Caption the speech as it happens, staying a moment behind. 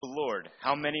Lord,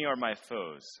 how many are my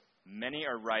foes? Many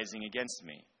are rising against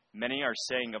me. Many are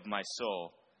saying of my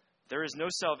soul, there is no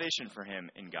salvation for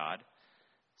him in God.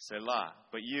 Selah.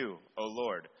 But you, O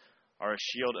Lord, are a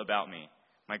shield about me,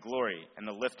 my glory and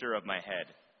the lifter of my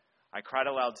head. I cried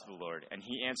aloud to the Lord, and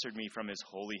he answered me from his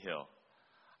holy hill.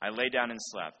 I lay down and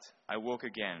slept. I woke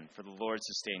again, for the Lord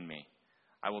sustained me.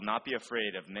 I will not be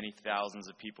afraid of many thousands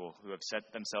of people who have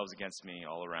set themselves against me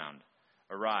all around.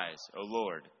 Arise, O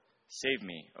Lord, save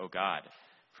me, O God,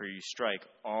 for you strike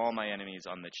all my enemies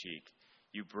on the cheek.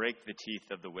 You break the teeth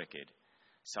of the wicked.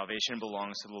 Salvation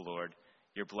belongs to the Lord.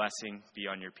 Your blessing be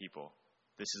on your people.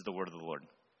 This is the word of the Lord.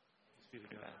 Thanks be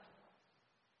to God.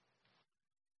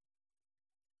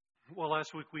 Well,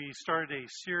 last week we started a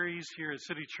series here at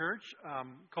City Church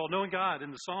called Knowing God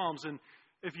in the Psalms. And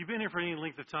if you've been here for any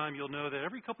length of time, you'll know that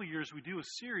every couple of years we do a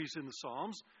series in the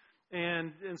Psalms.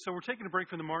 And so we're taking a break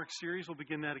from the Mark series. We'll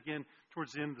begin that again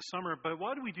towards the end of the summer. But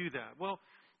why do we do that? Well,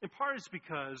 in part it's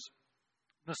because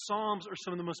the Psalms are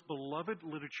some of the most beloved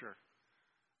literature.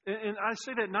 And I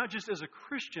say that not just as a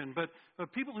Christian, but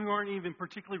people who aren't even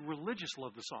particularly religious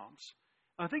love the Psalms.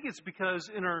 I think it's because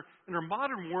in our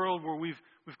modern world where we've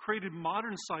created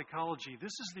modern psychology,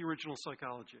 this is the original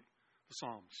psychology, the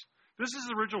Psalms. This is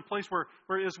the original place where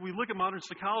as we look at modern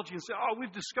psychology and say, oh,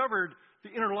 we've discovered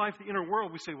the inner life, the inner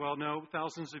world, we say, well, no,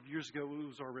 thousands of years ago it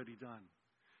was already done.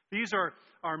 These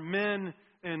are men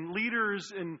and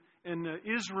leaders in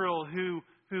Israel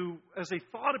who, as they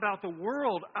thought about the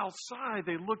world outside,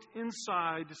 they looked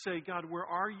inside to say, God, where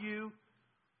are you?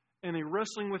 And they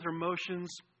wrestling with their emotions.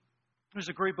 There's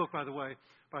a great book, by the way,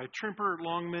 by Tremper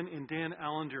Longman and Dan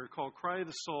Allender called Cry of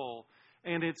the Soul.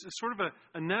 And it's sort of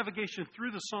a navigation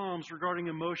through the Psalms regarding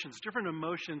emotions, different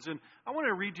emotions. And I want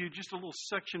to read you just a little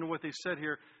section of what they said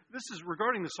here. This is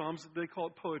regarding the Psalms. They call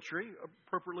it poetry,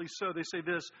 appropriately so. They say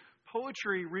this: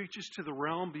 poetry reaches to the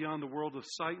realm beyond the world of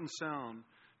sight and sound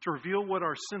to reveal what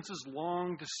our senses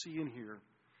long to see and hear.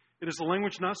 It is a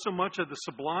language not so much of the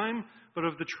sublime, but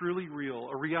of the truly real,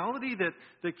 a reality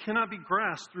that cannot be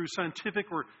grasped through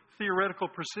scientific or theoretical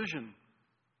precision.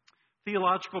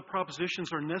 Theological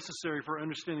propositions are necessary for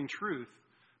understanding truth,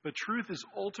 but truth is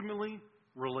ultimately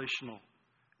relational,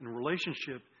 and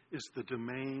relationship is the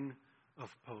domain of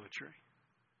poetry.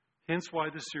 Hence why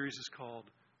this series is called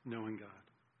Knowing God.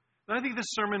 And I think this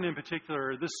sermon in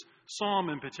particular, this psalm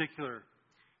in particular,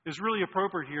 is really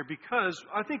appropriate here because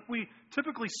I think we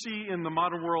typically see in the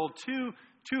modern world two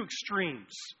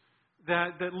extremes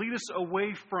that lead us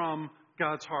away from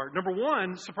God's heart. Number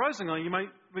one, surprisingly, you might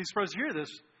be surprised to hear this,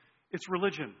 it's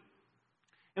religion.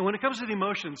 And when it comes to the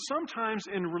emotions, sometimes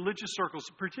in religious circles,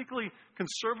 particularly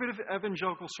conservative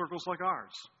evangelical circles like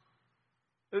ours,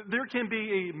 there can be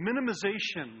a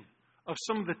minimization of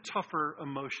some of the tougher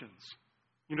emotions.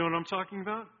 You know what I'm talking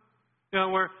about? You know,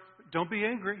 where don't be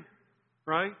angry,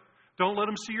 right? Don't let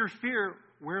them see your fear.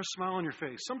 Wear a smile on your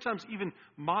face. Sometimes even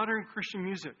modern Christian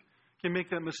music can make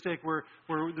that mistake where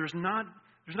there's not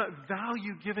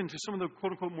value given to some of the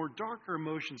quote-unquote more darker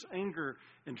emotions, anger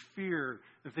and fear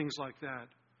and things like that.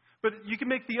 But you can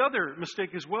make the other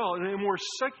mistake as well in a more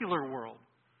secular world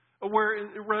where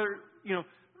you know,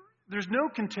 there's no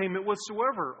containment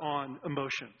whatsoever on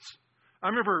emotions. I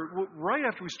remember right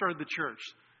after we started the church,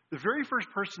 the very first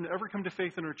person to ever come to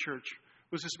faith in our church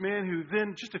was this man who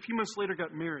then just a few months later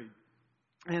got married.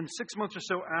 And 6 months or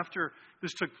so after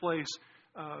this took place,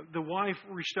 the wife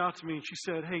reached out to me and she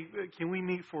said, hey, can we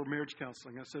meet for marriage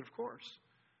counseling? I said, of course.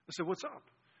 I said, what's up?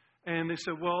 And they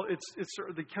said, well, it's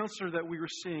the counselor that we were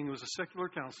seeing was a secular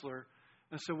counselor.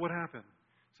 And I said, what happened?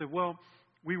 I said, well,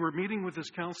 we were meeting with this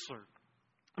counselor.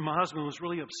 And my husband was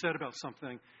really upset about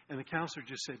something. And the counselor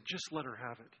just said, just let her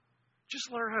have it.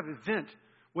 Just let her have it. Vent.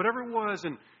 Whatever it was.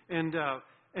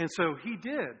 And so he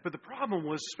did. But the problem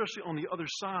was, especially on the other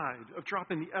side, of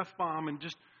dropping the F-bomb and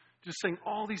just saying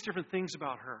all these different things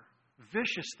about her.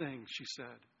 Vicious things, she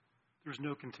said. There was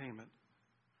no containment.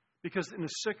 Because in a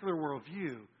secular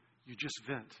worldview, you just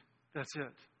vent. That's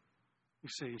it. You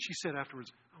see, and she said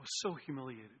afterwards, I was so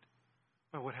humiliated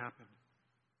by what happened.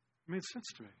 It made sense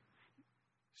to me.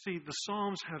 See, the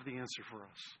Psalms have the answer for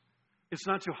us. It's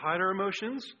not to hide our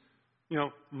emotions,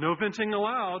 no venting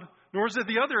allowed, nor is it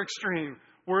the other extreme,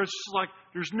 where it's like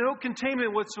there's no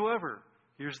containment whatsoever.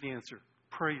 Here's the answer.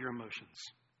 Pray your emotions.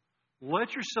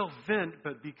 Let yourself vent,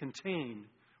 but be contained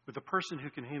with the person who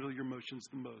can handle your emotions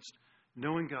the most,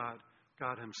 knowing God,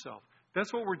 God Himself.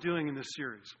 That's what we're doing in this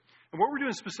series. And what we're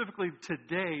doing specifically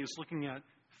today is looking at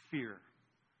fear.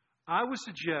 I would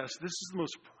suggest this is the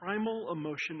most primal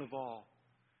emotion of all.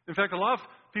 In fact, a lot of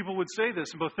people would say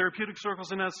this in both therapeutic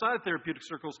circles and outside therapeutic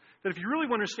circles, that if you really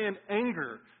want to understand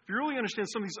anger, if you really understand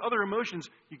some of these other emotions,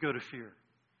 you go to fear.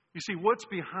 You see, what's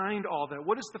behind all that?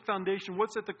 What is the foundation?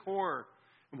 What's at the core?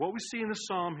 And what we see in the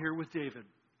psalm here with David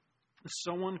is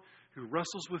someone who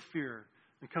wrestles with fear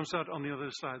and comes out on the other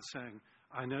side saying,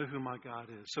 I know who my God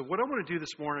is. So what I want to do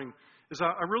this morning is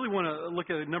I really want to look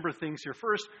at a number of things here.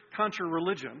 First, contra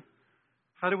religion.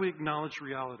 How do we acknowledge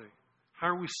reality? How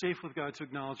are we safe with God to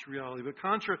acknowledge reality? But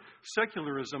contra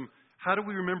secularism, how do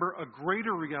we remember a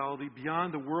greater reality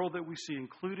beyond the world that we see,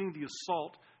 including the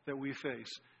assault that we face?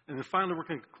 And then finally, we're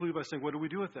going to conclude by saying, what do we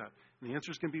do with that? And the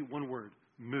answer is going to be one word,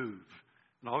 move.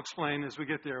 And I'll explain as we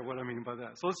get there what I mean by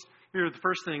that. So let's hear the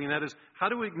first thing, and that is, how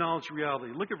do we acknowledge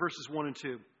reality? Look at verses 1 and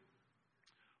 2.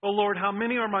 O Lord, how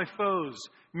many are my foes?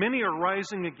 Many are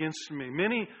rising against me.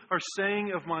 Many are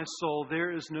saying of my soul,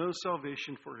 there is no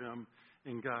salvation for him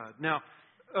in God. Now,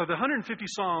 of the 150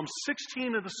 Psalms,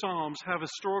 16 of the Psalms have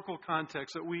historical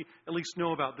context that we at least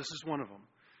know about. This is one of them.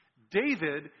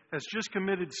 David has just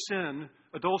committed sin,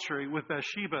 adultery, with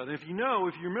Bathsheba. And if you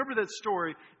remember that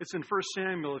story, it's in 1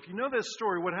 Samuel. If you know that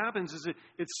story, what happens is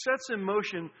it sets in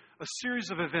motion a series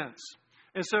of events.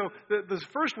 And so the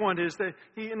first one is that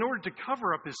he, in order to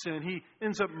cover up his sin, he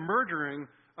ends up murdering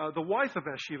the wife of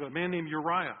Bathsheba, a man named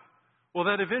Uriah. Well,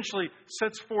 that eventually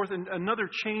sets forth another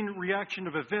chain reaction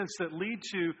of events that lead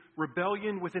to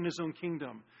rebellion within his own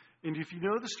kingdom. And if you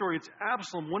know the story, it's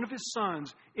Absalom, one of his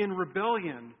sons, in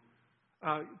rebellion,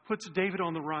 puts David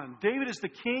on the run. David is the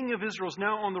king of Israel, is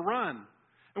now on the run.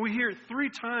 And we hear it 3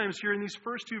 times here in these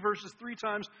first 2 verses, 3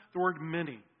 times the word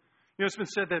many. It's been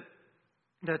said that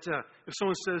if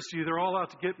someone says to you, they're all out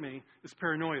to get me, it's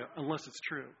paranoia, unless it's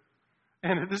true.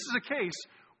 And this is a case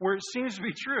where it seems to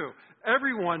be true.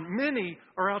 Many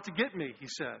are out to get me, he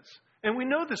says. And we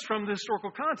know this from the historical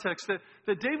context, that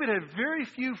David had very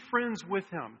few friends with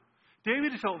him.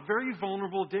 David felt very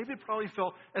vulnerable. David probably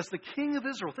felt, as the king of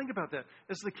Israel, think about that,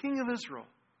 as the king of Israel,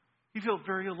 he felt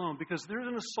very alone because there's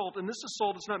an assault, and this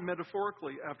assault is not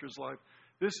metaphorically after his life.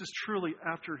 This is truly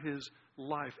after his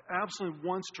life. Absalom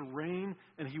wants to reign,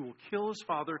 and he will kill his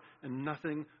father, and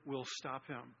nothing will stop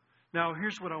him. Now,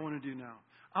 here's what I want to do now.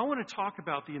 I want to talk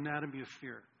about the anatomy of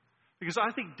fear, because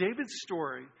I think David's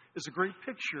story is a great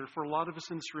picture for a lot of us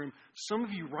in this room. Some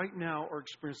of you right now are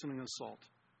experiencing an assault.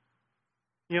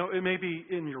 It may be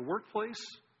in your workplace.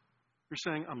 You're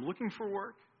saying, I'm looking for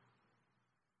work.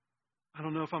 I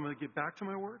don't know if I'm going to get back to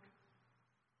my work.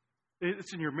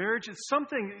 It's in your marriage. It's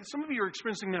something. Some of you are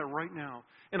experiencing that right now.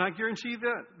 And I guarantee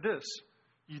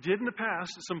you did in the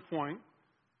past at some point,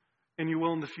 and you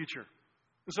will in the future.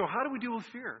 And so how do we deal with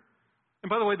fear? And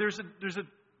by the way, there's a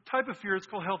type of fear, it's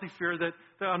called healthy fear, that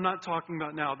I'm not talking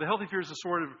about now. The healthy fear is a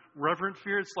sort of reverent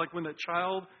fear. It's like when that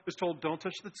child is told, don't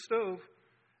touch the stove,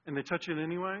 and they touch it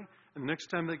anyway. And the next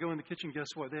time they go in the kitchen, guess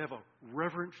what? They have a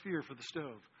reverent fear for the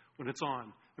stove when it's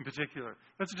on, in particular.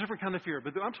 That's a different kind of fear.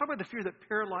 But I'm talking about the fear that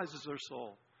paralyzes our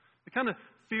soul. The kind of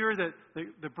fear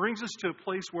that brings us to a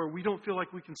place where we don't feel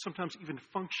like we can sometimes even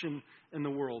function in the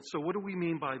world. So what do we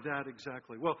mean by that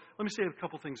exactly? Well, let me say a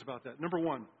couple things about that. Number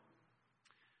one,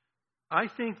 I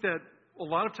think that a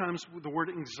lot of times the word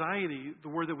anxiety, the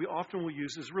word that we often will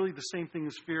use, is really the same thing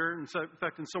as fear. In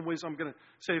fact, in some ways, I'm going to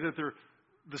say that they're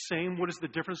the same. What is the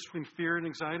difference between fear and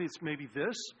anxiety? It's maybe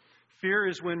this. Fear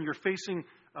is when you're facing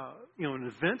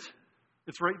an event.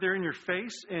 It's right there in your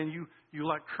face, and you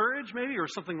lack courage, maybe, or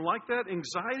something like that.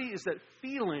 Anxiety is that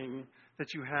feeling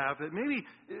that you have that maybe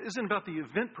isn't about the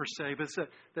event per se, but it's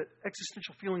that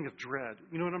existential feeling of dread.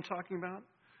 You know what I'm talking about?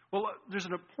 Well, there's a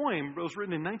poem that was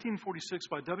written in 1946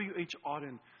 by W.H.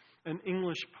 Auden, an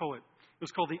English poet. It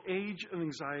was called The Age of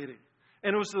Anxiety.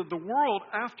 And it was the world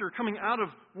after coming out of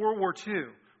World War II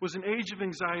was an age of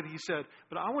anxiety, he said.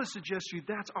 But I want to suggest to you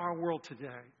that's our world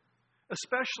today,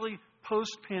 especially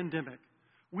post-pandemic.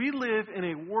 We live in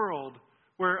a world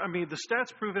where, the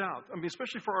stats prove it out.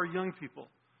 Especially for our young people.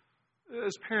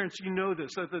 As parents, you know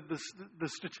this. The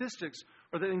statistics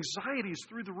are that anxiety is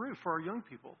through the roof for our young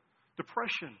people.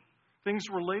 Depression, things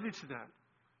related to that,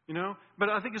 But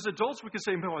I think as adults, we can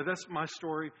say, no, that's my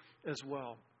story as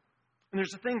well. And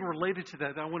there's a thing related to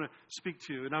that I want to speak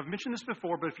to. And I've mentioned this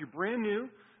before, but if you're brand new,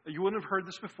 you wouldn't have heard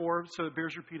this before, so it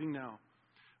bears repeating now.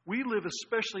 We live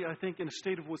especially, I think, in a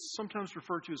state of what's sometimes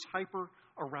referred to as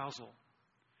hyper-arousal.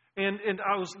 And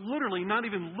I was literally not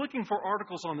even looking for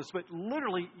articles on this, but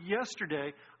literally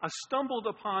yesterday, I stumbled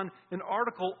upon an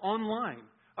article online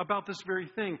about this very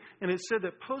thing. And it said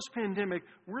that post-pandemic,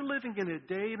 we're living in a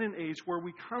day and an age where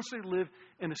we constantly live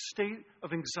in a state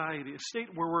of anxiety, a state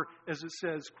where we're, as it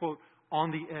says, quote, on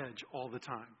the edge all the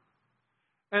time.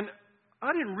 And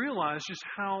I didn't realize just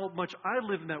how much I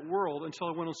live in that world until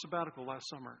I went on sabbatical last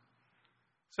summer.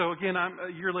 So again,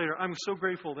 a year later, I'm so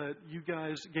grateful that you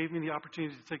guys gave me the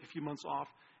opportunity to take a few months off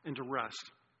and to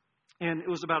rest. And it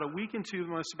was about a week into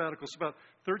my sabbatical, so about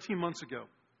 13 months ago.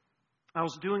 I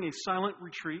was doing a silent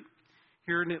retreat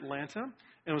here in Atlanta, and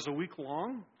it was a week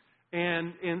long.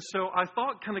 And so I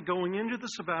thought kind of going into the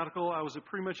sabbatical, I was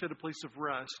pretty much at a place of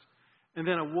rest. And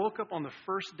then I woke up on the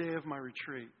first day of my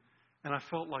retreat, and I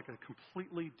felt like a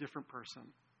completely different person.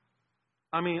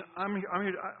 I mean,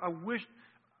 I wish,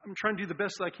 I'm trying to do the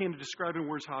best that I can to describe in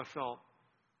words how I felt.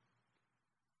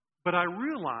 But I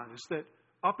realized that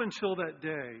up until that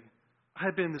day, I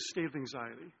had been in this state of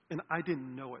anxiety, and I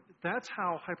didn't know it. That's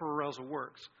how hyperarousal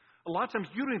works. A lot of times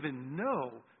you don't even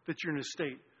know that you're in a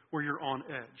state where you're on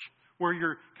edge, where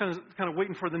you're kind of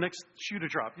waiting for the next shoe to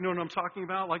drop. You know what I'm talking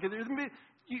about? Like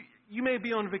you may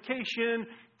be on vacation,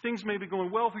 things may be going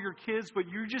well for your kids, but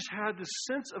you just had this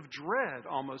sense of dread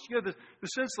almost. You had the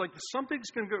sense like something's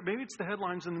going to go. Maybe it's the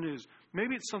headlines in the news.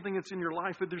 Maybe it's something that's in your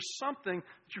life, but there's something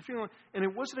that you're feeling. And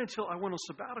it wasn't until I went on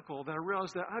sabbatical that I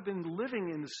realized that I've been living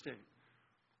in this state.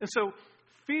 And so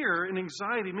fear and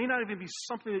anxiety may not even be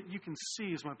something that you can see,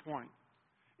 is my point.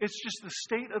 It's just the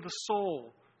state of the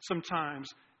soul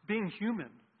sometimes, being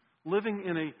human, living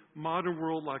in a modern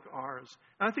world like ours.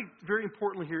 And I think very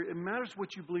importantly here, it matters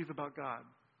what you believe about God.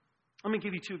 Let me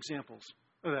give you two examples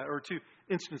of that, or two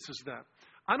instances of that.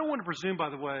 I don't want to presume, by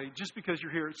the way, just because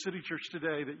you're here at City Church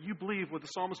today, that you believe what the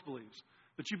psalmist believes,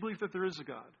 that you believe that there is a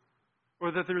God,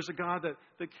 or that there is a God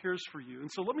that cares for you.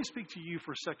 And so let me speak to you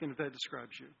for a second if that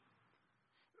describes you.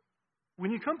 When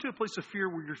you come to a place of fear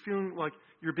where you're feeling like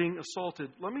you're being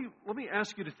assaulted, let me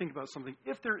ask you to think about something.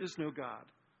 If there is no God,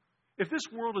 if this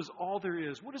world is all there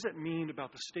is, what does that mean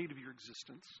about the state of your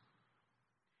existence?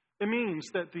 It means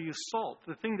that the assault,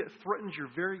 the thing that threatens your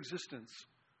very existence,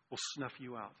 will snuff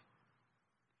you out.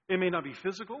 It may not be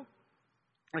physical,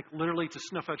 like literally to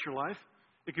snuff out your life.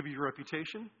 It could be your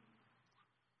reputation.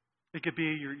 It could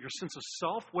be your sense of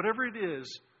self, whatever it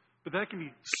is, but that can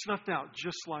be snuffed out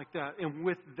just like that. And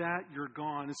with that, you're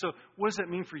gone. And so what does that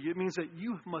mean for you? It means that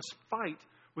you must fight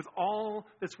with all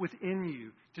that's within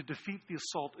you to defeat the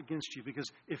assault against you, because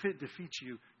if it defeats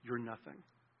you, you're nothing.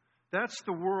 That's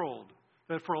the world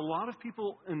that for a lot of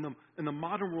people in the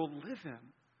modern world live in.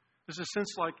 There's a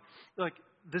sense like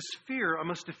this fear, I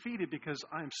must defeat it because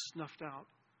I am snuffed out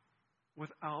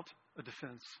without a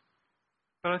defense.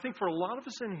 But I think for a lot of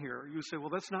us in here, you would say,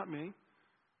 well, that's not me.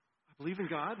 I believe in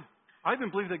God. I even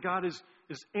believe that God is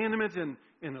animate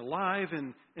and alive,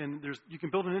 and you can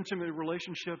build an intimate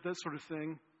relationship, that sort of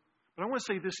thing. But I want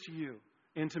to say this to you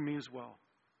and to me as well.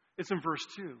 It's in verse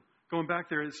 2. Going back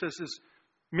there, it says this,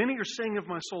 many are saying of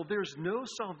my soul, there's no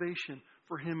salvation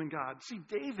for him in God. See,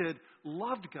 David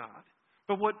loved God.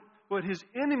 But what his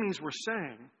enemies were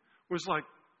saying was like,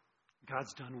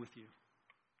 God's done with you.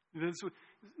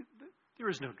 There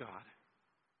is no God,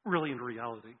 really, in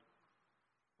reality.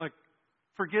 Like,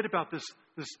 forget about this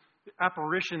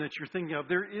apparition that you're thinking of.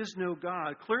 There is no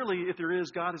God. Clearly, if there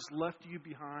is, God has left you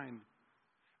behind.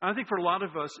 And I think for a lot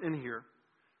of us in here,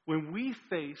 when we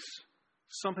face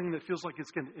something that feels like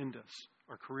it's going to end us,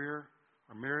 our career,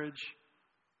 our marriage,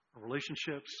 our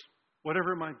relationships,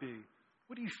 whatever it might be,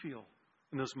 what do you feel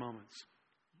in those moments?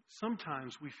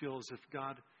 Sometimes we feel as if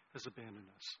God has abandoned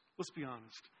us. Let's be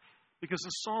honest. Because the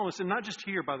psalmist, and not just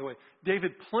here, by the way,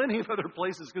 David, plenty of other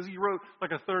places, because he wrote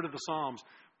like a third of the Psalms.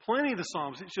 Plenty of the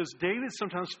Psalms, it shows David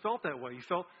sometimes felt that way. He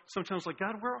felt sometimes like,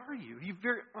 God, where are you? He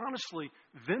very honestly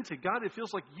vented, God, it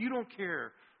feels like you don't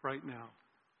care right now.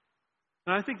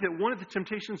 And I think that one of the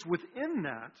temptations within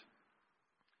that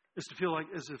is to feel like,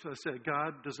 as if I said,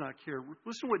 God does not care.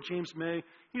 Listen to what James May,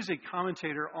 he's a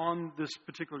commentator on this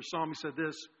particular psalm. He said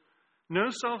this, no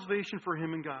salvation for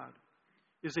him in God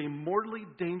is a mortally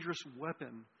dangerous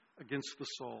weapon against the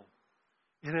soul.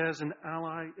 It has an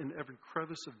ally in every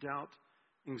crevice of doubt,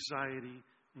 anxiety,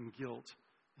 and guilt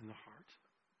in the heart.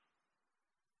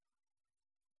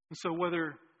 And so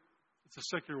whether it's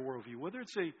a secular worldview, whether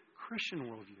it's a Christian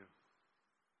worldview,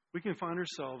 we can find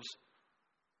ourselves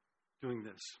doing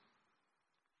this.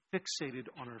 Fixated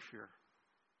on our fear.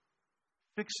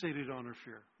 Fixated on our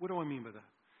fear. What do I mean by that?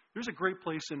 There's a great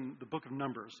place in the book of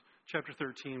Numbers, chapter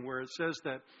 13, where it says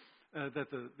that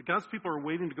the God's people are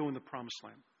waiting to go in the promised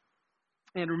land.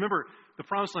 And remember, the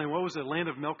promised land, what was it? Land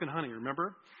of milk and honey,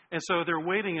 remember? And so they're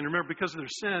waiting, and remember, because of their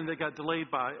sin, they got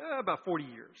delayed by about 40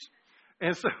 years.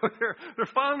 And so they're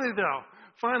finally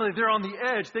they're on the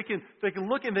edge. They can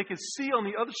look and they can see on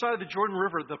the other side of the Jordan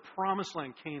River, the promised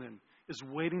land, Canaan, is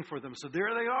waiting for them. So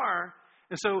there they are.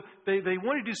 And so they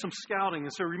want to do some scouting.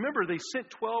 And so remember, they sent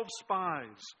 12 spies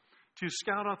to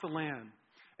scout out the land.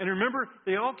 And remember,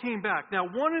 they all came back. Now,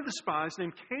 one of the spies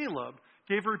named Caleb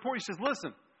gave a report. He says,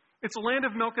 listen, it's a land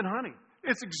of milk and honey.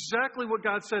 It's exactly what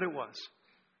God said it was.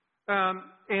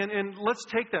 And let's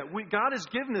take that. God has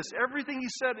given this. Everything he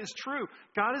said is true.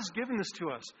 God has given this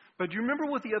to us. But do you remember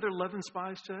what the other 11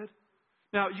 spies said?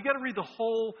 Now, you got to read the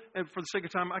whole, and for the sake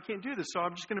of time, I can't do this, so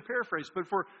I'm just going to paraphrase. But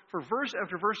for verse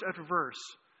after verse after verse,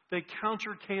 they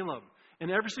counter Caleb.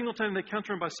 And every single time they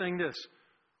counter him by saying this,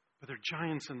 but there are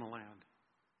giants in the land.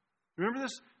 Remember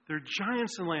this? There are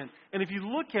giants in the land. And if you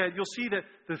look at it, you'll see that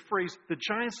the phrase, the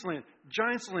giants land,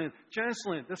 giants land, giants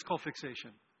land, that's called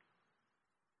fixation.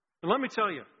 And let me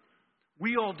tell you,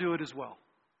 we all do it as well.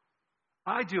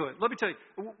 I do it. Let me tell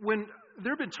you, when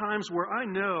there have been times where I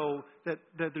know that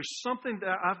there's something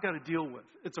that I've got to deal with.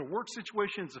 It's a work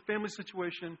situation, it's a family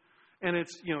situation, and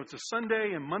it's a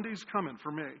Sunday and Monday's coming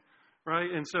for me, right?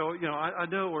 And so, I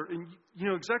know, and you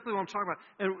know exactly what I'm talking about.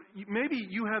 And maybe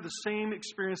you have the same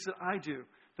experience that I do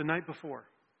the night before.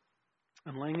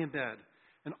 I'm laying in bed,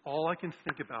 and all I can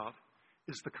think about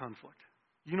is the conflict.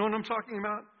 You know what I'm talking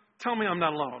about? Tell me I'm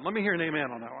not alone. Let me hear an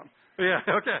amen on that one. Yeah,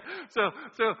 okay. So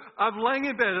I'm laying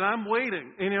in bed and I'm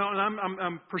waiting, and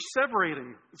I'm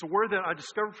perseverating. It's a word that I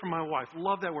discovered from my wife.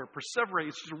 Love that word, perseverate.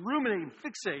 It's just ruminate and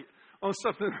fixate on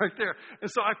something right there. And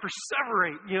so I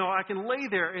perseverate. I can lay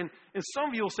there, and some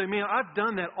of you will say, "Man, I've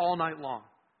done that all night long,"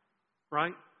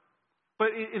 right? But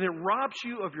it robs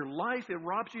you of your life. It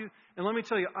robs you. And let me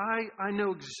tell you, I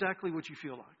know exactly what you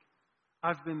feel like.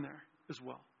 I've been there as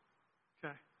well.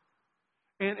 Okay.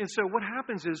 And so what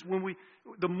happens is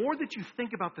the more that you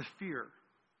think about the fear,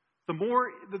 the more,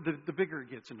 the bigger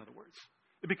it gets, in other words.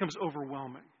 It becomes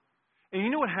overwhelming. And you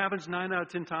know what happens 9 out of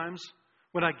 10 times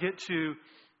when I get to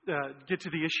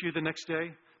the issue the next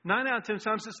day? 9 out of 10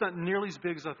 times, it's not nearly as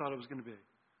big as I thought it was going to be.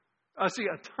 I see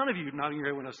a ton of you nodding your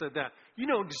head when I said that. You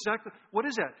know exactly, what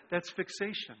is that? That's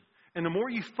fixation. And the more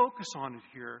you focus on it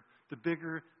here, the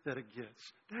bigger that it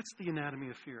gets. That's the anatomy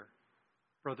of fear,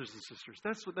 brothers and sisters.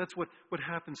 That's what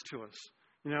happens to us,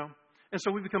 And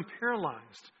so we become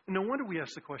paralyzed. And no wonder we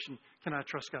ask the question, can I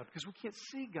trust God? Because we can't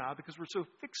see God because we're so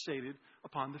fixated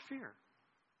upon the fear.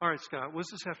 All right, Scott, what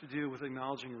does this have to do with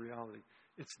acknowledging reality?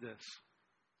 It's this.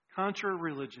 Contra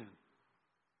religion.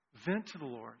 Vent to the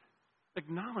Lord.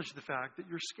 Acknowledge the fact that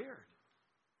you're scared.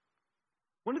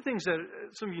 One of the things that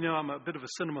some of you know, I'm a bit of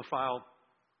a cinemaphile,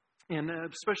 and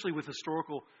especially with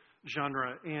historical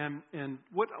genre. And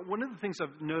one of the things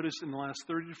I've noticed in the last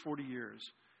 30 to 40 years,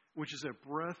 which is a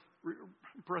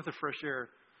breath of fresh air,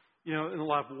 in a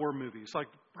lot of war movies. Like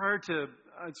prior to,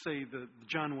 I'd say, the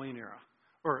John Wayne era,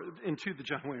 or into the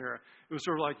John Wayne era, it was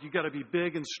sort of like you got to be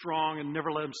big and strong and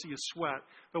never let them see you sweat.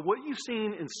 But what you've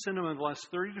seen in cinema in the last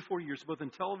 30 to 40 years, both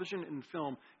in television and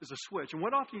film, is a switch. And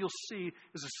what often you'll see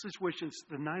is a situation, it's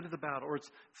the night of the battle, or it's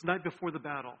the night before the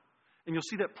battle. And you'll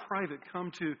see that private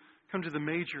come to the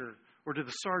major or to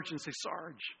the sergeant and say,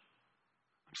 "Sarge,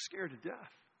 I'm scared to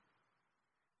death.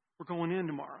 We're going in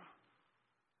tomorrow.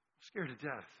 I'm scared to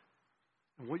death."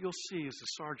 And what you'll see is the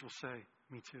sergeant will say,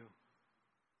 "Me too.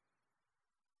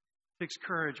 It takes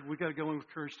courage. We've got to go in with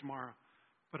courage tomorrow,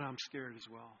 but I'm scared as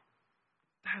well."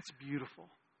 That's beautiful.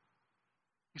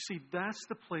 You see, that's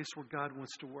the place where God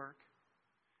wants to work.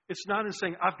 It's not in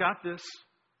saying, "I've got this.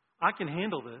 I can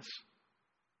handle this."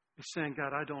 It's saying,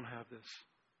 "God, I don't have this."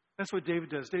 That's what David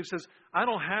does. David says, "I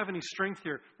don't have any strength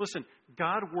here." Listen,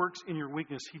 God works in your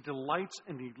weakness. He delights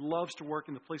and He loves to work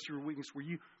in the place of your weakness where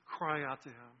you cry out to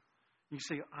Him. And you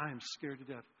say, "I am scared to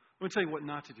death." Let me tell you what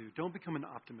not to do. Don't become an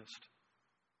optimist.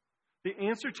 The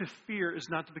answer to fear is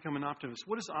not to become an optimist.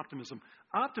 What is optimism?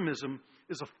 Optimism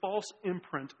is a false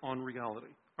imprint on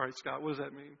reality. All right, Scott, what does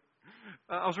that mean?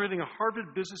 I was reading a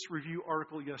Harvard Business Review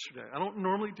article yesterday. I don't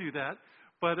normally do that,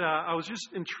 but I was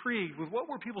just intrigued with what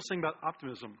were people saying about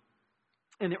optimism.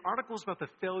 And the article is about the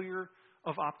failure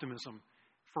of optimism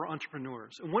for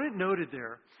entrepreneurs. And what it noted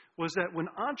there was that when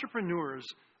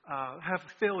entrepreneurs have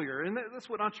failure, and that's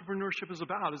what entrepreneurship is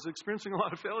about, is experiencing a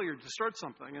lot of failure to start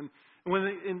something. And when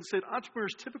they said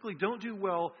entrepreneurs typically don't do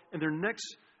well in their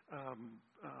next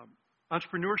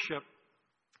entrepreneurship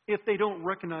if they don't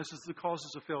recognize the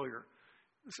causes of failure.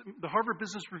 The Harvard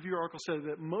Business Review article said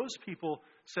that most people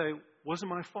say,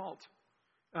 "Wasn't my fault.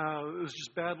 It was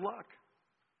just bad luck."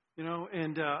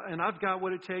 And I've got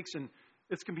what it takes, and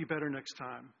it's going to be better next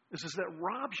time. It says that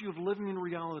robs you of living in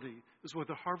reality, is what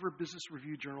the Harvard Business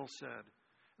Review Journal said.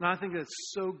 And I think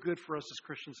that's so good for us as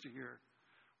Christians to hear.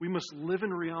 We must live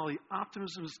in reality.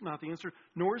 Optimism is not the answer,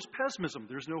 nor is pessimism.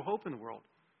 There's no hope in the world.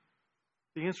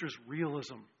 The answer is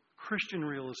realism, Christian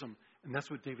realism, and that's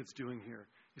what David's doing here.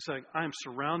 He's saying, "I am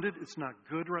surrounded. It's not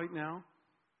good right now,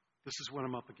 This is what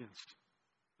I'm up against.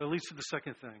 That leads to the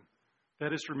second thing.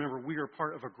 That is to remember we are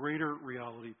part of a greater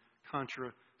reality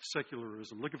contra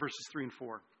secularism. Look at verses 3 and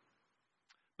 4.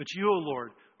 But you, O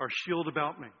Lord, are shield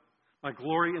about me, my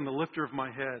glory and the lifter of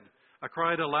my head. I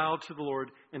cried aloud to the Lord,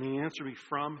 and he answered me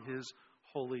from his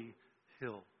holy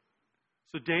hill.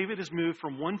 So David has moved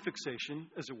from one fixation,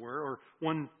 as it were, or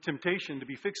one temptation to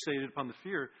be fixated upon the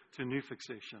fear, to a new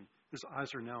fixation. His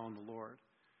eyes are now on the Lord.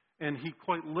 And he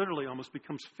quite literally almost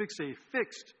becomes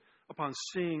fixed upon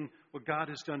seeing what God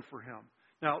has done for him.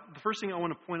 Now, the first thing I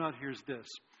want to point out here is this.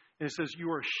 And it says, you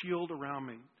are a shield around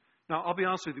me. Now, I'll be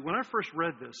honest with you. When I first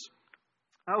read this,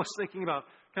 I was thinking about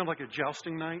kind of like a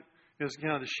jousting night. It's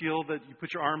kind of the shield that you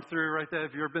put your arm through right there.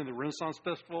 If you've ever been to the Renaissance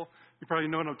Festival, you probably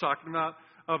know what I'm talking about.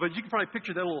 But you can probably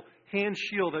picture that little hand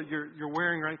shield that you're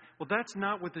wearing, right? Well, that's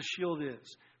not what the shield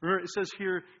is. Remember, it says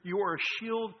here, you are a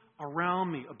shield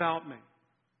around me, about me.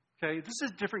 Okay? This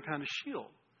is a different kind of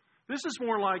shield. This is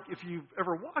more like if you've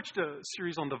ever watched a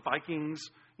series on the Vikings,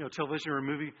 television or a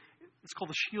movie, it's called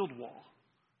the shield wall,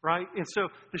 right? And so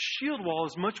the shield wall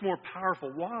is much more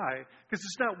powerful. Why? Because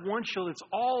it's not one shield, it's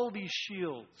all these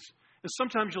shields. And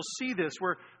sometimes you'll see this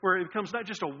where it becomes not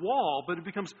just a wall, but it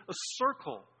becomes a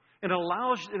circle. And it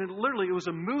was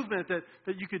a movement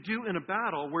that you could do in a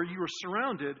battle where you were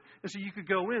surrounded. And so you could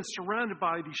go in surrounded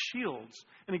by these shields.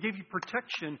 And it gave you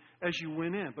protection as you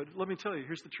went in. But let me tell you,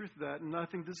 here's the truth of that. And I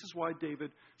think this is why David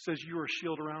says, you are a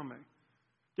shield around me.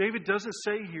 David doesn't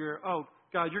say here, oh,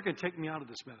 God, you're going to take me out of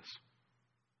this mess.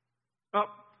 Oh,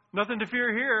 nothing to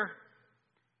fear here.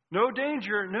 No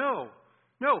danger. No.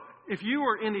 If you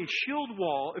are in a shield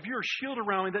wall, if you're a shield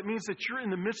around me, that means that you're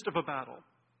in the midst of a battle.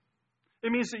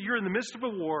 It means that you're in the midst of a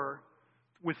war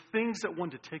with things that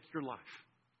want to take your life,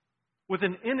 with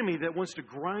an enemy that wants to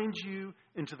grind you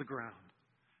into the ground.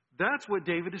 That's what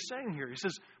David is saying here. He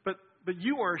says, but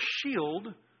you are a shield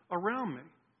around me,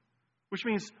 which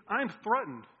means I'm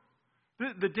threatened.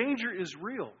 The danger is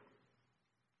real.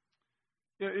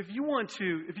 If you want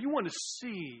to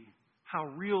see how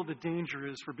real the danger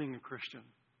is for being a Christian,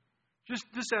 just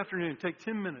this afternoon, take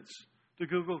 10 minutes to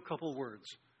Google a couple of words.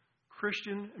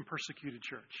 Christian and persecuted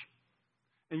church.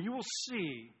 And you will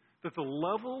see that the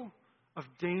level of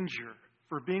danger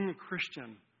for being a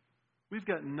Christian, we've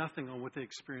got nothing on what they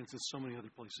experience in so many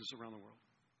other places around the world.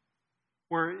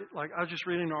 Where, I was just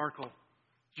reading an article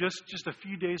just a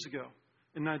few days ago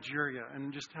in Nigeria,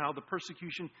 and just how the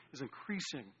persecution is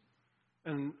increasing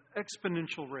at an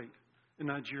exponential rate in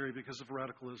Nigeria because of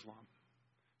radical Islam.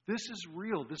 This is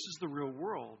real. This is the real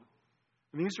world.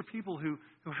 And these are people who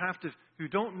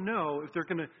don't know if they're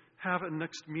going to have a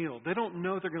next meal. They don't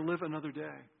know they're going to live another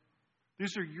day.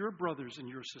 These are your brothers and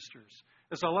your sisters.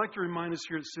 As I like to remind us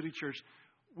here at City Church,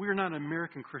 we're not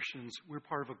American Christians. We're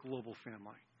part of a global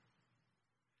family.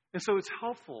 And so it's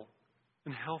helpful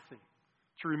and healthy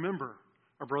to remember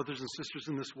our brothers and sisters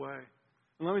in this way.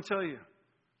 And let me tell you,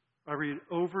 I read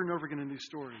over and over again in these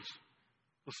stories,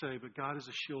 they'll say, but God is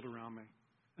a shield around me.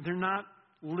 And they're not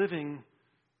living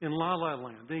in La La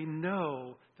Land. They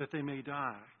know that they may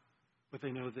die, but they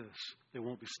know this: they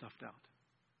won't be snuffed out.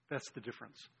 That's the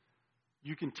difference.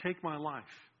 You can take my life,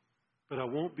 but I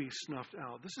won't be snuffed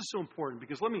out. This is so important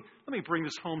because let me bring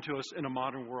this home to us in a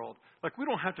modern world. We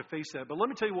don't have to face that, but let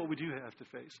me tell you what we do have to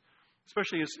face,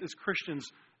 especially as Christians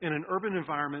in an urban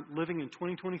environment living in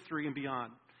 2023 and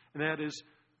beyond, and that is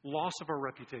loss of our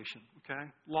reputation, okay?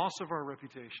 Loss of our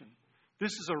reputation.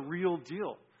 This is a real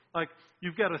deal.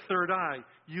 You've got a third eye.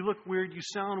 You look weird. You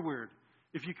sound weird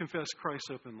if you confess Christ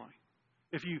openly.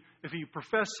 If you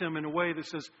profess Him in a way that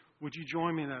says, would you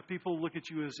join me in that? People look at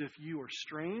you as if you are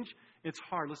strange. It's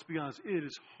hard. Let's be honest. It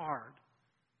is hard.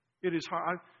 It is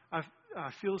hard. I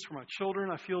feel this for my children.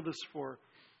 I feel this for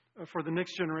the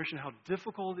next generation, how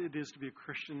difficult it is to be a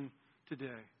Christian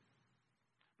today.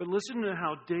 But listen to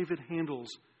how David handles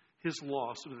his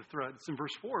loss of the threat. It's in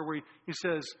verse 4 where he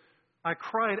says, I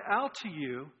cried out to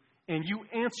you, and you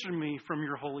answered me from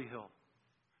your holy hill.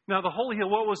 Now, the holy hill,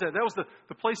 what was that? That was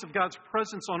the place of God's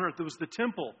presence on earth. It was the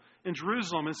temple in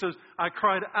Jerusalem. It says, I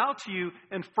cried out to you,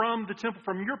 and from the temple,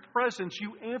 from your presence,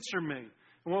 you answered me.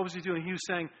 And what was he doing? He was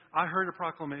saying, I heard a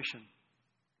proclamation.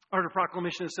 I heard a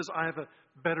proclamation that says, I have a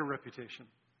better reputation.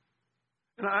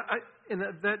 And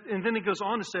then he goes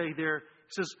on to say there,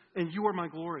 he says, and you are my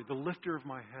glory, the lifter of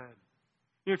my head.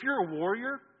 If you're a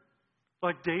warrior,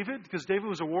 like David, because David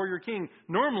was a warrior king,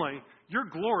 normally your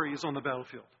glory is on the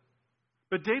battlefield.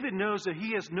 But David knows that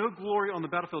he has no glory on the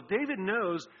battlefield. David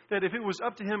knows that if it was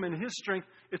up to him and his strength,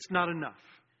 it's not enough.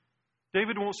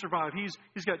 David won't survive.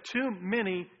 He's got too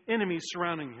many enemies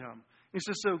surrounding him. He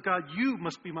says, so God, you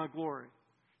must be my glory.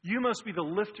 You must be the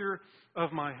lifter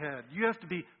of my head. You have to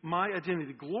be my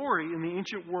identity. Glory in the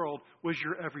ancient world was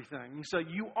your everything. He said,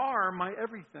 you are my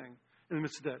everything in the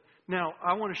midst of that. Now,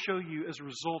 I want to show you as a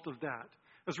result of that,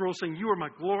 as a result of saying, you are my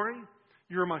glory,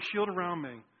 you are my shield around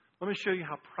me. Let me show you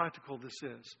how practical this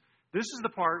is. This is the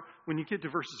part when you get to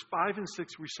verses 5 and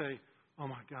 6 where you say, oh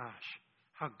my gosh,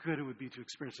 how good it would be to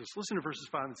experience this. Listen to verses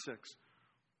 5 and 6.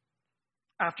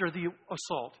 After the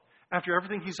assault, after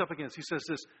everything he's up against, he says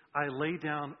this, I lay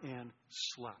down and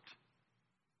slept.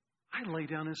 I lay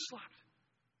down and slept.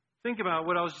 Think about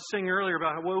what I was saying earlier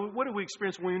about what do we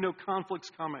experience when we know conflict's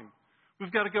coming?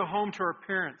 We've got to go home to our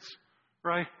parents,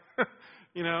 right?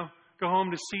 Go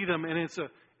home to see them,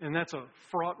 and that's a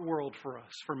fraught world for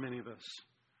us, for many of us.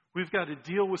 We've got to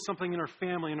deal with something in our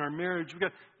family, in our marriage.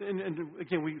 And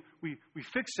again, we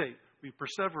fixate, we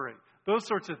perseverate, those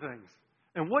sorts of things.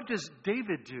 And what does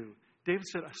David do? David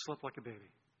said, I slept like a baby.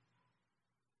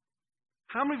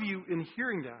 How many of you, in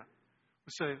hearing that,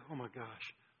 would say, oh my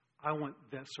gosh, I want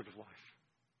that sort of life?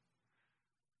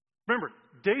 Remember,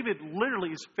 David literally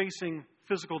is facing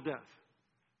physical death.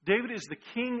 David is the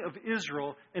king of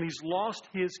Israel, and he's lost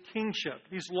his kingship.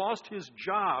 He's lost his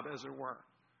job, as it were.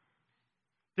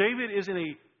 David is in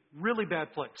a really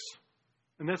bad place,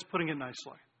 and that's putting it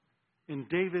nicely. And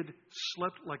David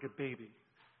slept like a baby.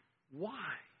 Why?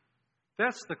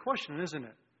 That's the question, isn't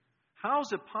it? How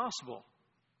is it possible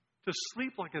to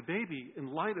sleep like a baby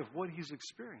in light of what he's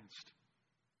experienced?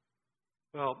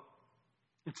 Well,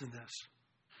 it's in this.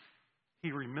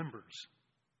 He remembers.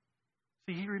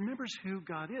 See, he remembers who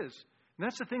God is. And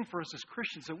that's the thing for us as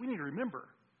Christians that we need to remember.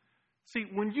 See,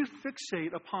 when you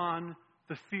fixate upon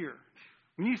the fear,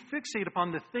 when you fixate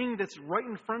upon the thing that's right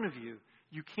in front of you,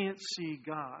 you can't see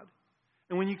God.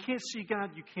 And when you can't see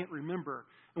God, you can't remember.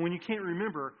 And when you can't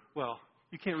remember, well,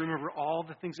 you can't remember all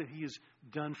the things that he has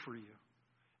done for you.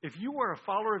 If you are a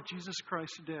follower of Jesus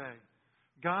Christ today,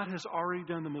 God has already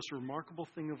done the most remarkable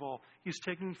thing of all. He's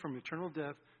taken you from eternal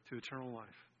death to eternal life.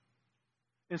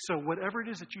 And so whatever it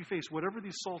is that you face, whatever the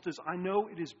assault is, I know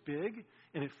it is big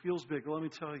and it feels big. Let me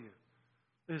tell you,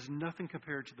 it is nothing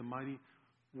compared to the mighty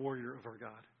warrior of our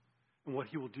God and what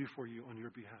he will do for you on your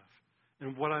behalf.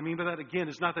 And what I mean by that, again,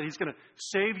 is not that he's going to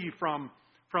save you from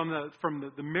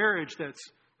the marriage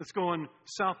that's going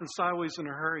south and sideways in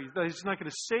a hurry. That he's not going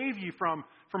to save you from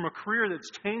a career that's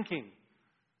tanking.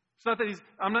 It's not that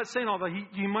I'm not saying all that.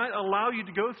 He might allow you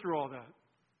to go through all that,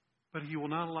 but he will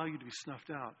not allow you to be snuffed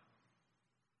out.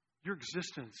 Your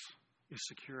existence is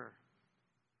secure.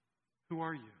 Who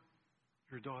are you?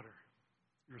 Your daughter,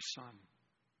 your son,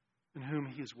 in whom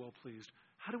he is well pleased.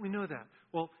 How do we know that?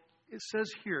 Well, it says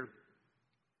here,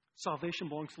 salvation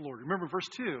belongs to the Lord. Remember, verse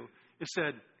 2, it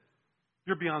said,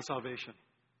 you're beyond salvation.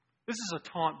 This is a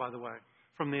taunt, by the way,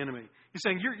 from the enemy. He's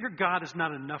saying, your God is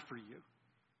not enough for you,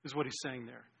 is what he's saying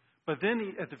there. But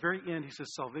then at the very end, he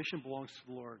says, salvation belongs to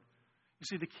the Lord. You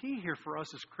see, the key here for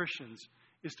us as Christians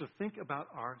is to think about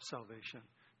our salvation.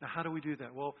 Now, how do we do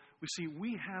that? Well,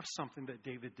 we have something that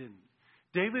David didn't.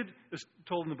 David is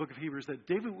told in the book of Hebrews that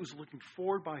David was looking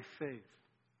forward by faith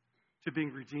to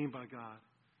being redeemed by God.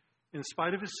 In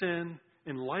spite of his sin,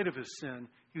 in light of his sin,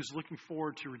 he was looking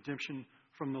forward to redemption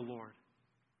from the Lord.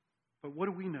 But what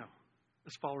do we know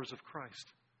as followers of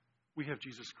Christ? We have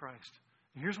Jesus Christ.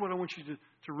 And here's what I want you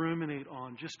to ruminate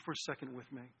on just for a second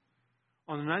with me.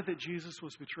 On the night that Jesus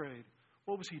was betrayed,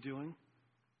 what was he doing?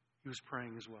 He was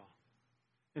praying as well.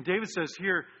 And David says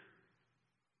here,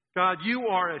 God, you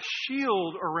are a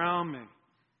shield around me.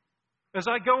 As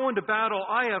I go into battle,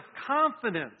 I have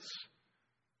confidence.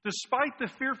 Despite the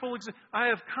fearful, I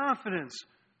have confidence.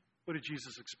 What did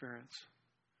Jesus experience?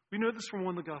 We know this from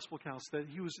one of the gospel accounts, that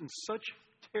he was in such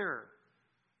terror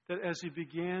that as he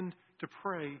began to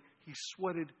pray, he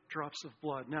sweated drops of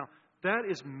blood. Now, that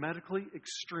is medically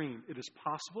extreme. It is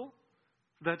possible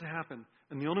for that to happen.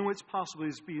 And the only way it's possible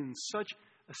is to be in such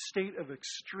a state of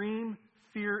extreme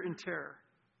fear and terror.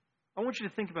 I want you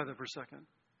to think about that for a second.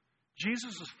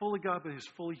 Jesus was fully God, but he was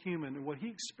fully human. And what he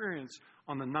experienced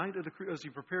on the night of as he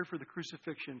prepared for the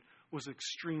crucifixion was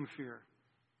extreme fear.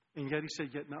 And yet he said,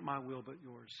 yet not my will, but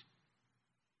yours.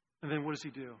 And then what does he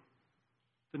do?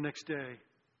 The next day,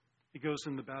 he goes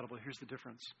in the battle. But here's the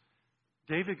difference.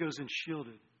 David goes in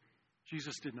shielded.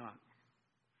 Jesus did not.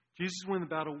 Jesus went in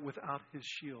the battle without his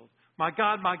shield. My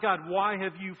God, why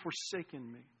have you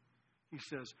forsaken me? He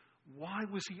says, why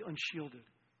was he unshielded?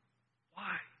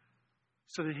 Why?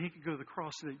 So that he could go to the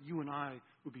cross so that you and I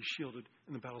would be shielded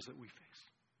in the battles that we face.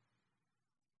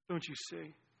 Don't you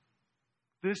see?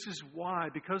 This is why,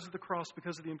 because of the cross,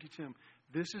 because of the empty tomb,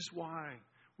 this is why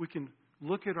we can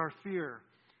look at our fear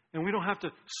And we don't have to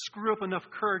screw up enough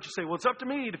courage to say, well, it's up to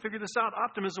me to figure this out,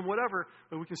 optimism, whatever.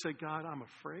 But we can say, God, I'm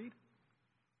afraid,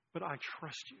 but I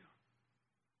trust you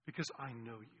because I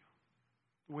know you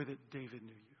the way that David knew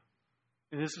you.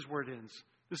 And this is where it ends.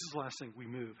 This is the last thing. We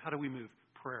move. How do we move?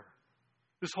 Prayer.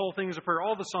 This whole thing is a prayer.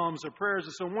 All the Psalms are prayers.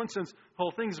 And so in one sense, the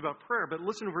whole thing is about prayer. But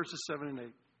listen to verses 7 and 8.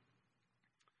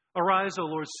 Arise, O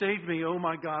Lord, save me, O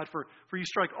my God, for you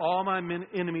strike all my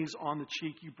enemies on the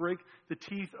cheek. You break the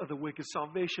teeth of the wicked.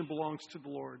 Salvation belongs to the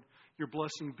Lord. Your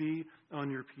blessing be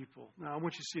on your people. Now, I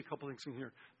want you to see a couple things in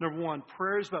here. Number one,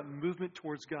 prayer is about movement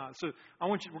towards God. So we're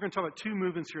going to talk about two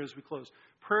movements here as we close.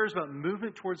 Prayer is about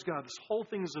movement towards God. This whole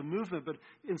thing is a movement, but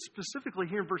specifically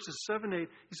here in verses 7 and 8,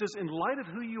 he says, in light of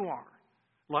who you are,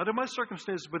 in light of my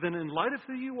circumstances, but then in light of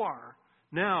who you are,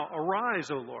 now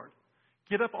arise, O Lord.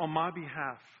 Get up on my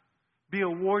behalf. Be a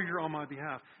warrior on my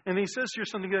behalf. And he says here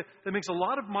something that makes a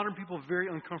lot of modern people very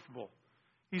uncomfortable.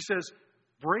 He says,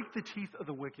 break the teeth of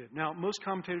the wicked. Now, most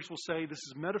commentators will say this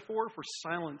is metaphor for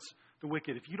silence the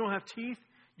wicked. If you don't have teeth,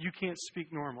 you can't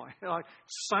speak normally. Like,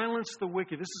 silence the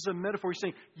wicked. This is a metaphor. He's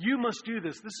saying, you must do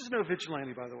this. This is no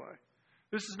vigilante, by the way.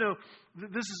 This is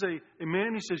a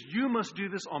man who says, you must do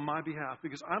this on my behalf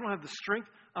because I don't have the strength.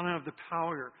 I don't have the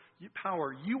power.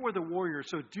 You are the warrior,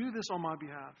 so do this on my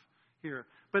behalf here.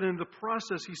 But in the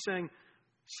process, he's saying,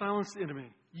 silence the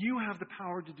enemy. You have the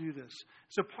power to do this.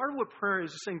 So part of what prayer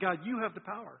is saying, God, you have the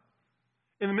power.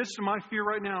 In the midst of my fear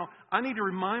right now, I need to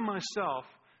remind myself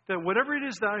that whatever it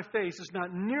is that I face is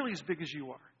not nearly as big as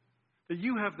you are. That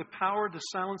you have the power to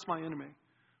silence my enemy.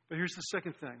 But here's the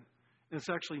second thing. And it's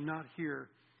actually not here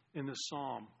in this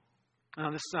psalm.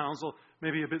 Now, this sounds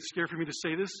maybe a bit scary for me to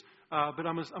say this, but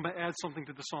I'm going to add something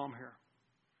to the psalm here.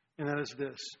 And that is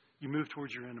this. You move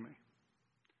towards your enemy.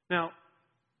 Now,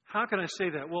 how can I say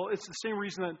that? Well, it's the same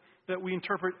reason that we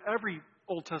interpret every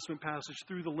Old Testament passage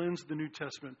through the lens of the New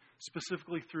Testament,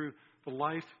 specifically through the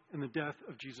life and the death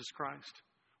of Jesus Christ.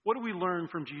 What do we learn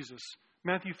from Jesus?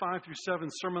 Matthew 5 through 7,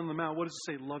 Sermon on the Mount, what does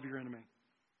it say? Love your enemy.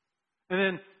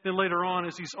 And then later on,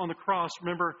 as he's on the cross,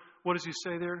 remember, what does he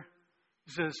say there?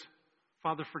 He says,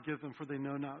 Father, forgive them, for they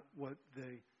know not what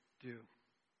they do.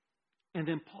 And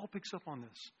then Paul picks up on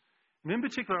this. And in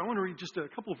particular, I want to read just a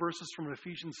couple of verses from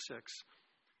Ephesians 6.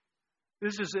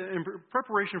 This is in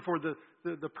preparation for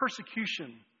the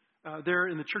persecution there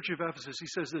in the church of Ephesus. He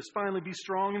says this, finally be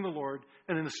strong in the Lord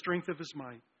and in the strength of his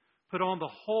might. Put on the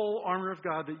whole armor of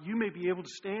God that you may be able to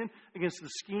stand against the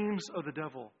schemes of the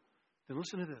devil. Then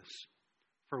listen to this.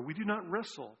 For we do not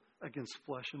wrestle against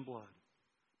flesh and blood,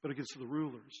 but against the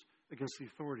rulers, against the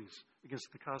authorities, against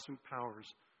the cosmic powers,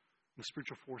 and the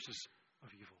spiritual forces of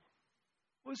evil.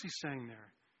 What is he saying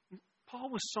there?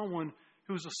 Paul was someone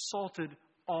who was assaulted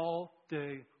all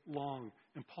day long.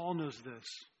 And Paul knows this,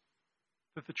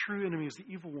 that the true enemy is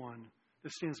the evil one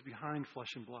that stands behind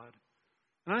flesh and blood.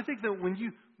 And I think that when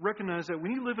you recognize that,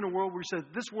 when you live in a world where you say,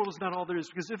 this world is not all there is,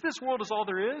 because if this world is all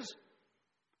there is,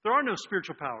 there are no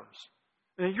spiritual powers.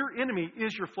 And your enemy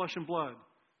is your flesh and blood.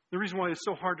 The reason why it's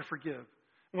so hard to forgive,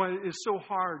 why it's so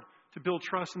hard to build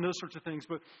trust and those sorts of things.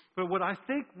 But what I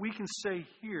think we can say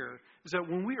here is that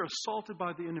when we are assaulted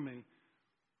by the enemy,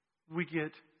 we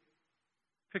get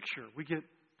picture, we get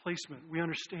placement. We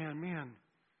understand, man,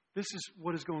 this is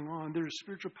what is going on. There's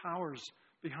spiritual powers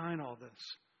behind all this.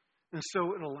 And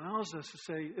so it allows us to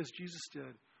say, as Jesus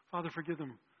did, Father, forgive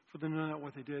them, for they know not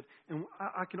what they did. And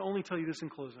I can only tell you this in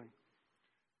closing.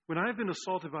 When I've been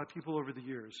assaulted by people over the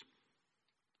years,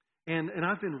 and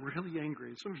I've been really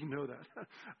angry. Some of you know that.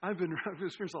 I've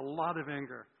experienced a lot of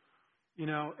anger, and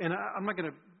I'm not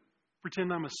going to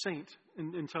pretend I'm a saint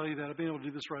and tell you that I've been able to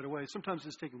do this right away. Sometimes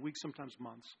it's taken weeks, sometimes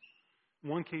months. In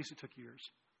one case, it took years.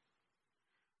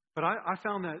 But I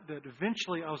found that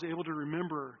eventually I was able to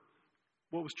remember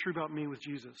what was true about me with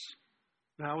Jesus,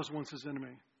 that I was once his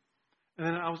enemy. And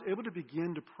then I was able to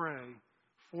begin to pray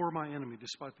for my enemy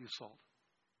despite the assault.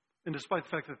 And despite the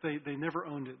fact that they never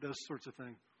owned it, those sorts of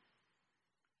things.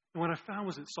 And what I found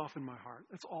was it softened my heart.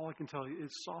 That's all I can tell you. It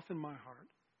softened my heart.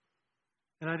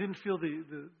 And I didn't feel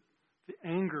the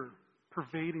anger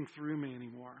pervading through me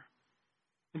anymore.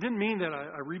 It didn't mean that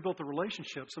I rebuilt the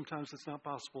relationship. Sometimes it's not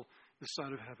possible this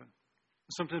side of heaven.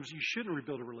 And sometimes you shouldn't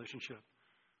rebuild a relationship,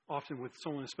 often with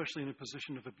someone, especially in a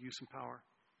position of abuse and power.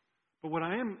 But what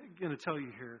I am going to tell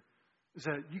you here is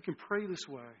that you can pray this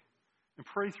way and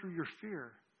pray through your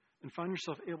fear and find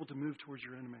yourself able to move towards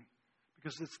your enemy.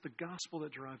 Because it's the gospel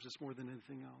that drives us more than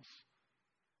anything else.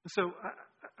 And so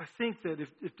I think that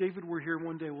if David were here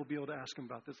one day, we'll be able to ask him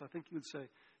about this. I think he would say,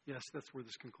 yes, that's where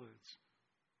this concludes.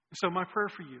 And so my prayer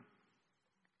for you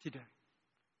today,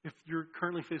 if you're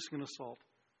currently facing an assault,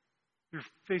 you're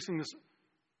facing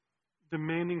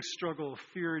demanding struggle of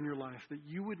fear in your life, that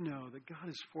you would know that God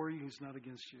is for you, He's not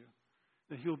against you.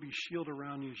 That He'll be shield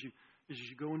around you as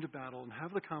you go into battle, and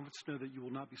have the confidence to know that you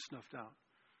will not be snuffed out.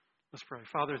 Let's pray.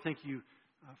 Father, thank you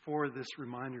for this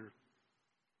reminder.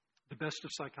 The best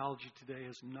of psychology today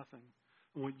has nothing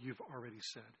on what you've already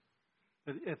said.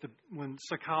 That when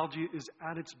psychology is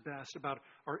at its best about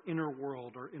our inner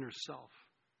world, our inner self,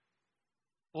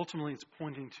 ultimately it's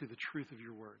pointing to the truth of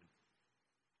your word.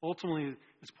 Ultimately,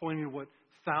 it's pointing to what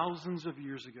thousands of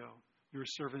years ago your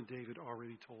servant David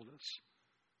already told us.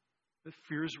 That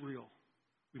fear is real.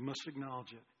 We must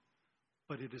acknowledge it.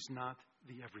 But it is not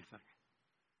the everything.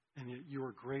 And yet you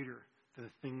are greater than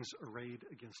the things arrayed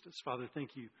against us. Father,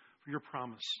 thank you for your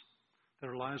promise that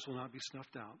our lives will not be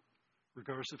snuffed out,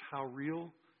 regardless of how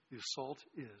real the assault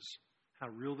is, how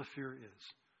real the fear is.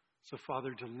 So,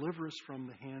 Father, deliver us from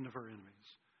the hand of our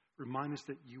enemies. Remind us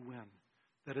that you win.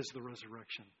 That is the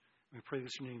resurrection. And we pray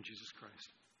this in your name, Jesus Christ.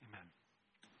 Amen.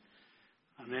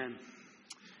 Amen.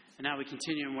 And now we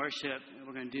continue in worship.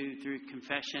 We're going to do through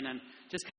confession and just